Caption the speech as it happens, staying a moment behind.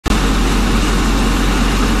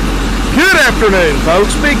afternoon,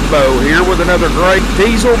 folks. Big Bo here with another great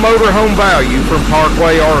diesel motorhome value from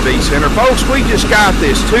Parkway RV Center. Folks, we just got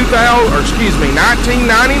this 1999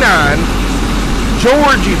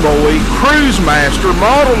 Georgie Boy Cruisemaster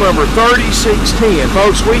model number 3610.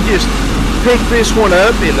 Folks, we just picked this one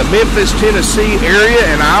up in the Memphis, Tennessee area,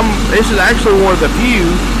 and this is actually one of the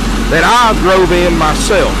few that I drove in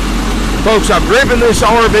myself. Folks, I've driven this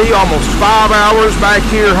RV almost 5 hours back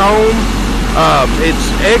here home.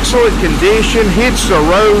 It's excellent condition, hits the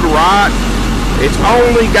road right. It's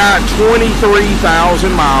only got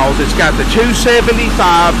 23,000 miles. It's got the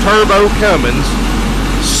 275 Turbo Cummins,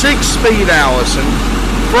 6-speed Allison,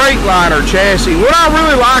 Freightliner chassis. What I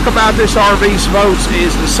really like about this RV, folks,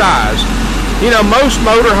 is the size. You know, most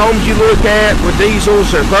motorhomes you look at with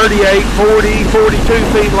diesels are 38, 40, 42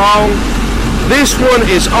 feet long. This one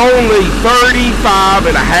is only 35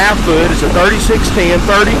 and a half foot. It's a 3610,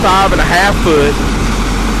 35 and a half foot.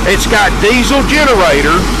 It's got diesel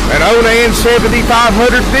generator, an Onan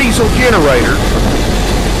 7500 diesel generator.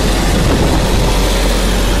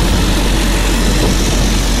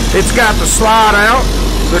 It's got the slide out,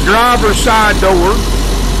 the driver's side door.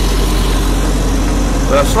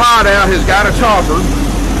 The slide out has got a topper,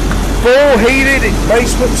 full heated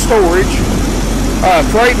basement storage,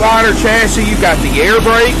 Freightliner chassis. You've got the air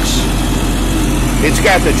brakes. It's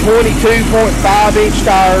got the 22.5-inch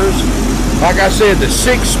tires. Like I said, the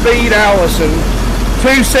 6-speed Allison,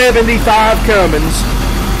 275 Cummins,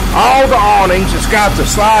 all the awnings. It's got the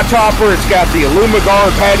slide topper. It's got the aluma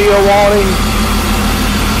patio awning.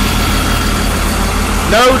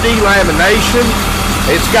 No delamination.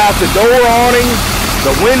 It's got the door awning,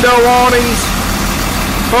 the window awnings.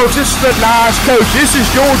 Folks, this is a nice coach. This is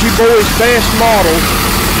Georgie Boy's best model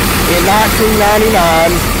in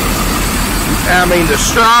 1999. I mean, the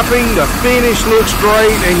striping, the finish looks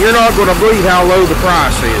great, and you're not going to believe how low the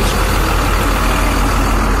price is.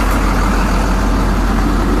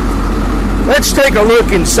 Let's take a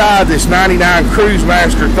look inside this 99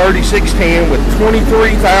 Cruisemaster 3610 with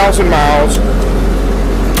 23,000 miles.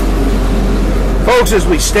 Folks, as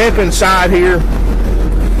we step inside here,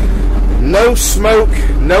 no smoke,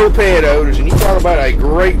 no pet odors, and you talk about a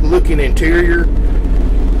great looking interior.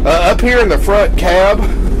 Up here in the front cab,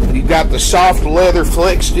 you've got the soft leather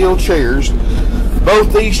flex steel chairs.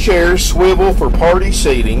 Both these chairs swivel for party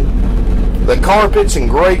seating. The carpet's in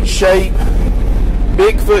great shape.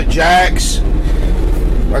 Bigfoot jacks.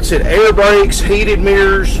 Like I said, air brakes, heated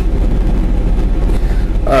mirrors,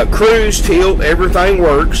 cruise tilt, everything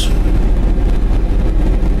works.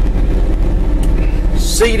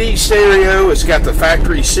 CD stereo. It's got the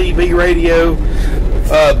factory CB radio.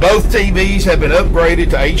 Both TVs have been upgraded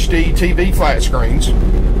to HD TV flat screens.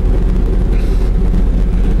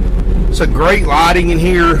 It's a great lighting in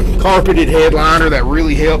here. Carpeted headliner that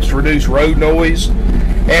really helps reduce road noise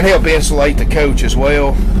and help insulate the coach as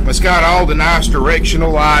well. It's got all the nice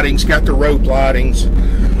directional lighting. It's got the rope lightings.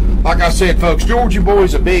 Like I said, folks, Georgie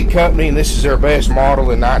Boy's a big company, and this is their best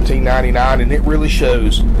model in 1999, and it really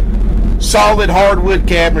shows. Solid hardwood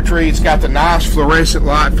cabinetry. It's got the nice fluorescent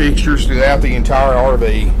light fixtures throughout the entire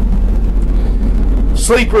RV.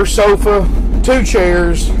 Sleeper sofa, 2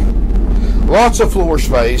 chairs, lots of floor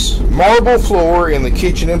space, marble floor in the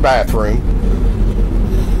kitchen and bathroom.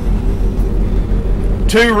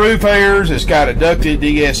 2 roof airs. It's got a ducted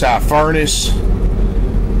DSI furnace.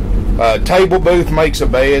 Table booth makes a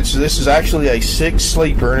bed, so this is actually a 6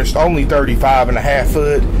 sleeper, and it's only 35 and a half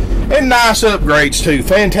foot. And nice upgrades too.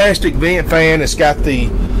 Fantastic vent fan. It's got the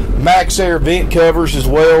Max Air vent covers as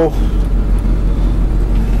well.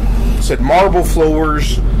 It's at marble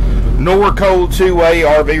floors, Norcold 2-way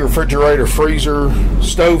RV refrigerator, freezer,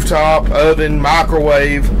 stovetop, oven,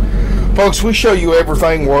 microwave. Folks, we show you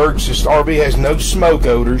everything works. This RV has no smoke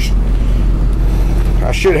odors.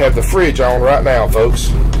 I should have the fridge on right now, folks.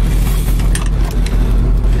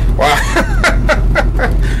 Wow.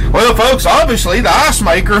 Well, folks, obviously the ice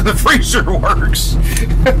maker and the freezer works.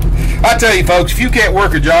 I tell you, folks, if you can't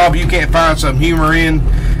work a job, you can't find some humor in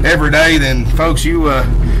every day, then, folks, you're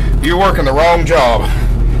working the wrong job.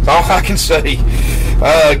 That's all I can say.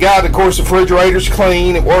 God, of course, the refrigerator's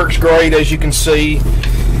clean. It works great, as you can see.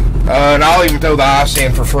 And I'll even throw the ice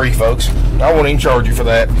in for free, folks. I won't even charge you for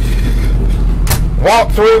that.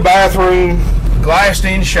 Walk-through bathroom,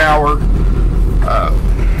 glassed-in shower.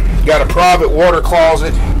 Got a private water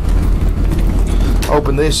closet.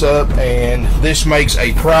 Open this up, and this makes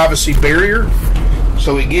a privacy barrier,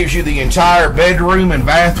 so it gives you the entire bedroom and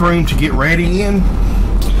bathroom to get ready in.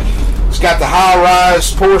 It's got the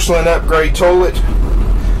high-rise porcelain upgrade toilet,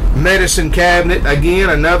 medicine cabinet. Again,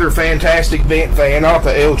 another fantastic vent fan, not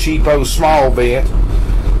the El Cheapo small vent.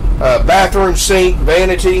 Bathroom sink,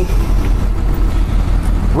 vanity,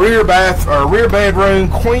 rear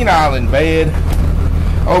bedroom, Queen Island bed,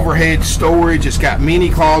 overhead storage. It's got mini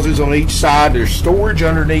closets on each side. There's storage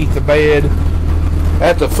underneath the bed.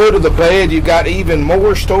 At the foot of the bed, you've got even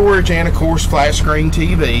more storage and, of course, flat screen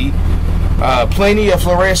TV. Plenty of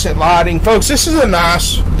fluorescent lighting. Folks, this is a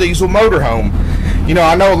nice diesel motorhome. You know,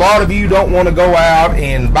 I know a lot of you don't want to go out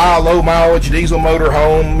and buy a low mileage diesel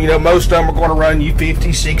motorhome. You know, most of them are going to run you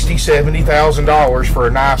 $50,000, $60,000, $70,000 for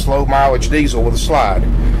a nice low mileage diesel with a slide.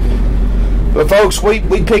 But folks, we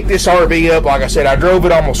picked this RV up. Like I said, I drove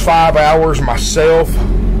it almost 5 hours myself.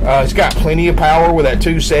 It's got plenty of power with that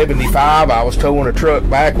 275. I was towing a truck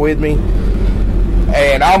back with me.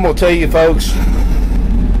 And I'm going to tell you, folks,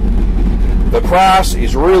 the price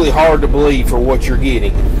is really hard to believe for what you're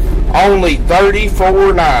getting. Only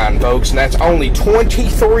 $34,900, folks, and that's only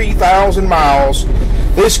 23,000 miles.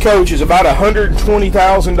 This coach is about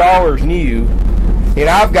 $120,000 new, and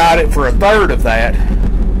I've got it for a third of that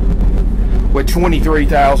with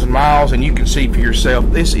 23,000 miles. And you can see for yourself,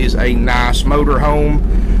 this is a nice motorhome.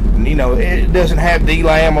 You know, it doesn't have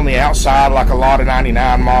D-Lam on the outside like a lot of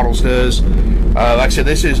 99 models does. Like I said,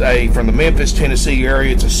 this is from the Memphis, Tennessee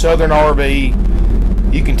area. It's a Southern RV.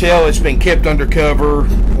 You can tell it's been kept undercover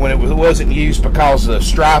when it wasn't used because the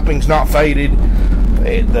striping's not faded,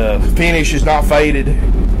 the finish is not faded.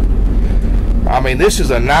 I mean, this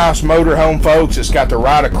is a nice motorhome, folks. It's got the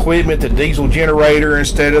right equipment, the diesel generator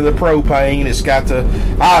instead of the propane. It's got the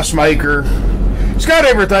ice maker. It's got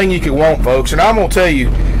everything you could want, folks. And I'm going to tell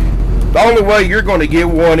you, the only way you're going to get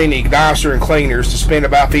one any nicer and cleaner is to spend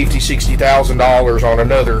about $50,000,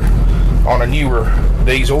 $60,000 on a newer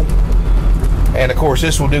diesel. And of course,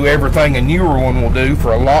 this will do everything a newer one will do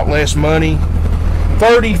for a lot less money.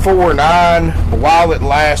 $34,900 while it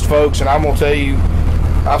lasts, folks. And I'm going to tell you,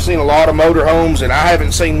 I've seen a lot of motorhomes, and I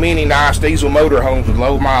haven't seen many nice diesel motorhomes with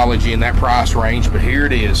low mileage in that price range, but here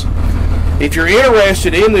it is. If you're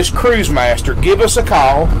interested in this Cruisemaster, give us a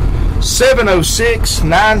call.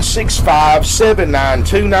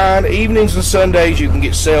 706-965-7929. Evenings and Sundays, you can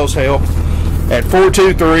get sales help at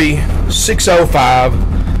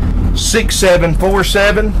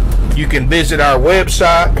 423-605-6747. You can visit our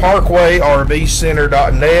website,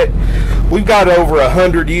 parkway-rvcenter.net. We've got over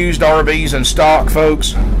 100 used RVs in stock,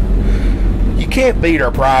 folks. You can't beat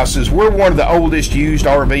our prices. We're one of the oldest used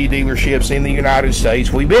RV dealerships in the United States.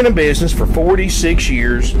 We've been in business for 46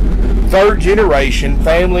 years, third generation,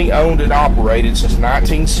 family owned and operated since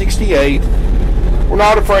 1968. We're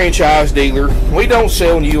not a franchise dealer. We don't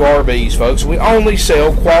sell new RVs, folks. We only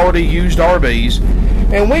sell quality used RVs.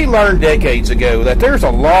 And we learned decades ago that there's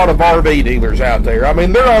a lot of RV dealers out there. I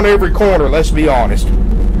mean, they're on every corner, let's be honest.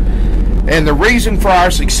 And the reason for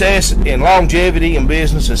our success and longevity in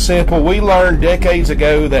business is simple. We learned decades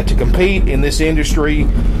ago that to compete in this industry,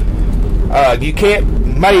 you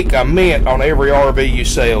can't make a mint on every RV you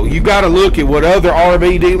sell. You got to look at what other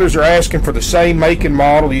RV dealers are asking for the same make and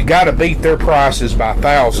model. You got to beat their prices by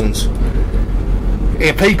thousands.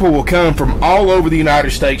 And people will come from all over the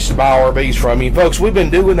United States to buy RVs from you. Folks, we've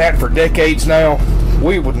been doing that for decades now.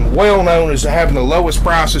 We were well known as having the lowest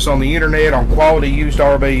prices on the internet on quality used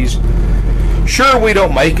RVs. Sure, we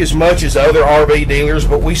don't make as much as other RV dealers,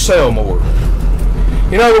 but we sell more.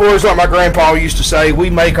 In other words, like my grandpa used to say,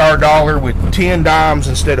 we make our dollar with 10 dimes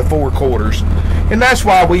instead of 4 quarters. And that's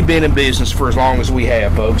why we've been in business for as long as we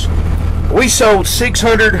have, folks. We sold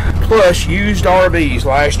 600 plus used RVs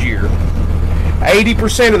last year.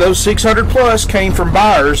 80% of those 600 plus came from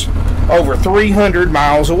buyers over 300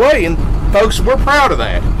 miles away, and folks, we're proud of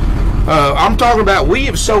that. I'm talking about we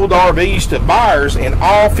have sold RVs to buyers in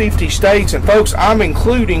all 50 states, and folks, I'm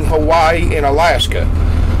including Hawaii and Alaska.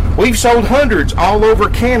 We've sold hundreds all over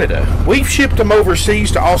Canada. We've shipped them overseas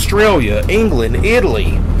to Australia, England,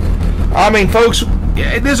 Italy. I mean, folks,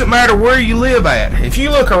 it doesn't matter where you live at. If you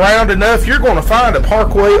look around enough, you're going to find a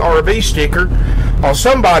Parkway RV sticker on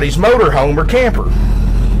somebody's motorhome or camper.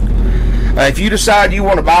 If you decide you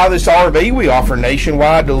want to buy this RV, we offer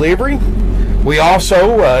nationwide delivery. We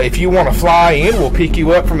also, if you want to fly in, we'll pick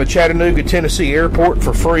you up from the Chattanooga, Tennessee airport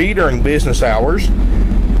for free during business hours.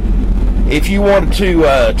 If you want to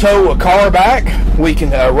tow a car back, we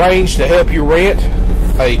can arrange to help you rent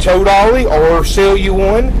a tow dolly or sell you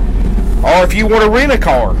one. Or if you want to rent a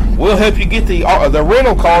car, we'll help you get the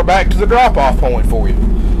rental car back to the drop-off point for you.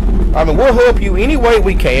 I mean, we'll help you any way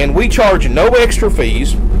we can. We charge no extra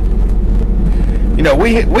fees. You know,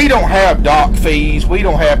 we don't have dock fees, we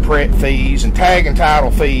don't have prep fees and tag and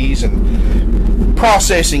title fees and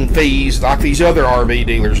processing fees like these other RV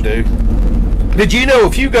dealers do. Did you know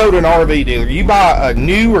if you go to an RV dealer, you buy a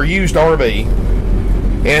new or used RV,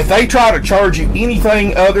 And if they try to charge you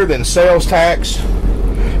anything other than sales tax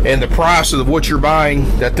and the price of what you're buying,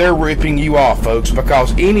 that they're ripping you off, folks,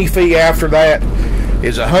 because any fee after that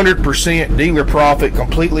is 100% dealer profit,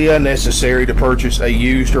 completely unnecessary to purchase a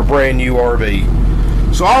used or brand new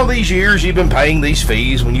RV. So all these years you've been paying these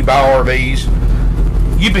fees when you buy RVs,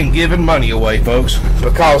 you've been giving money away, folks,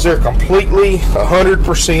 because they're completely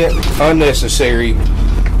 100% unnecessary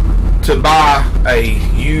to buy a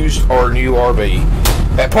used or new RV.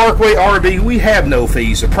 At Parkway RV, we have no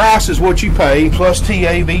fees. The price is what you pay plus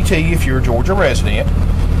TABT if you're a Georgia resident.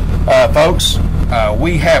 Folks,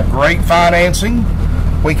 we have great financing.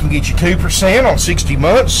 We can get you 2% on 60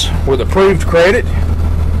 months with approved credit.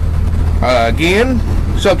 Again,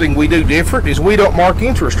 something we do different is we don't mark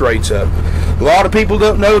interest rates up. A lot of people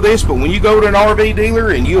don't know this, but when you go to an RV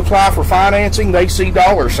dealer and you apply for financing, they see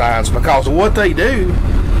dollar signs because of what they do.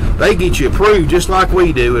 They get you approved just like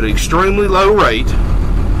we do at an extremely low rate.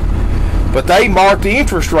 But they mark the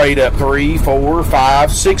interest rate up 3, 4, 5,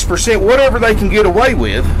 6%, whatever they can get away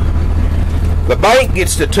with. The bank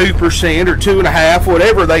gets to 2% or 2.5%,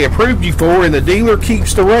 whatever they approved you for, and the dealer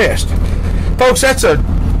keeps the rest. Folks, that's a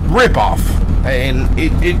ripoff, and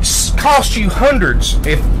it costs you hundreds,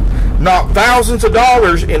 if not thousands of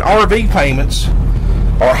dollars in RV payments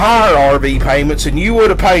or higher RV payments than you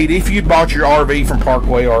would have paid if you'd bought your RV from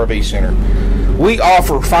Parkway RV Center. We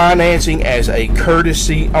offer financing as a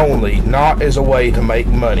courtesy only, not as a way to make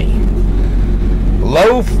money.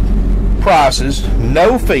 Low prices,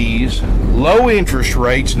 no fees, low interest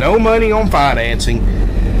rates, no money on financing.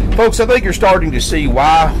 Folks, I think you're starting to see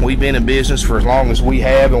why we've been in business for as long as we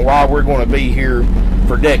have and why we're going to be here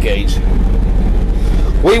for decades.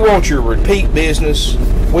 We want your repeat business.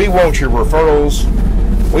 We want your referrals.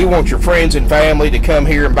 We want your friends and family to come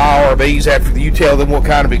here and buy RVs after you tell them what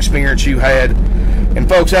kind of experience you had. And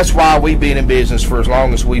folks, that's why we've been in business for as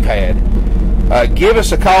long as we've had. Give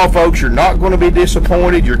us a call, folks. You're not going to be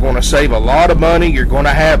disappointed. You're going to save a lot of money. You're going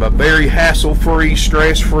to have a very hassle-free,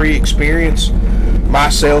 stress-free experience. My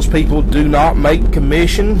salespeople do not make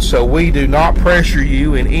commission, so we do not pressure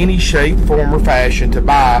you in any shape, form, or fashion to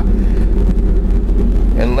buy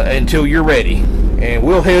until you're ready. And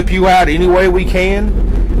we'll help you out any way we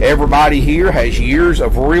can. Everybody here has years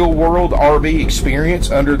of real-world RV experience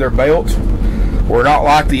under their belt. We're not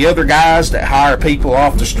like the other guys that hire people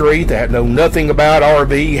off the street that know nothing about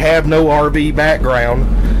RV, have no RV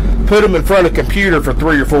background, put them in front of a computer for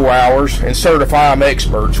 3 or 4 hours and certify them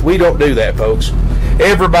experts. We don't do that, folks.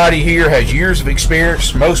 Everybody here has years of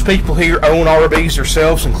experience. Most people here own RVs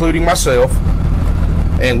themselves, including myself,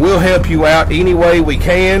 and we'll help you out any way we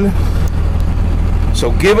can.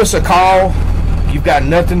 So give us a call. You've got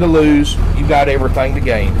nothing to lose. You've got everything to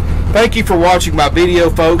gain. Thank you for watching my video,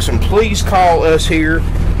 folks, and please call us here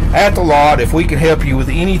at the lot if we can help you with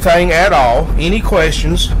anything at all, any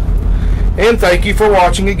questions. And thank you for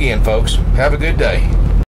watching again, folks. Have a good day.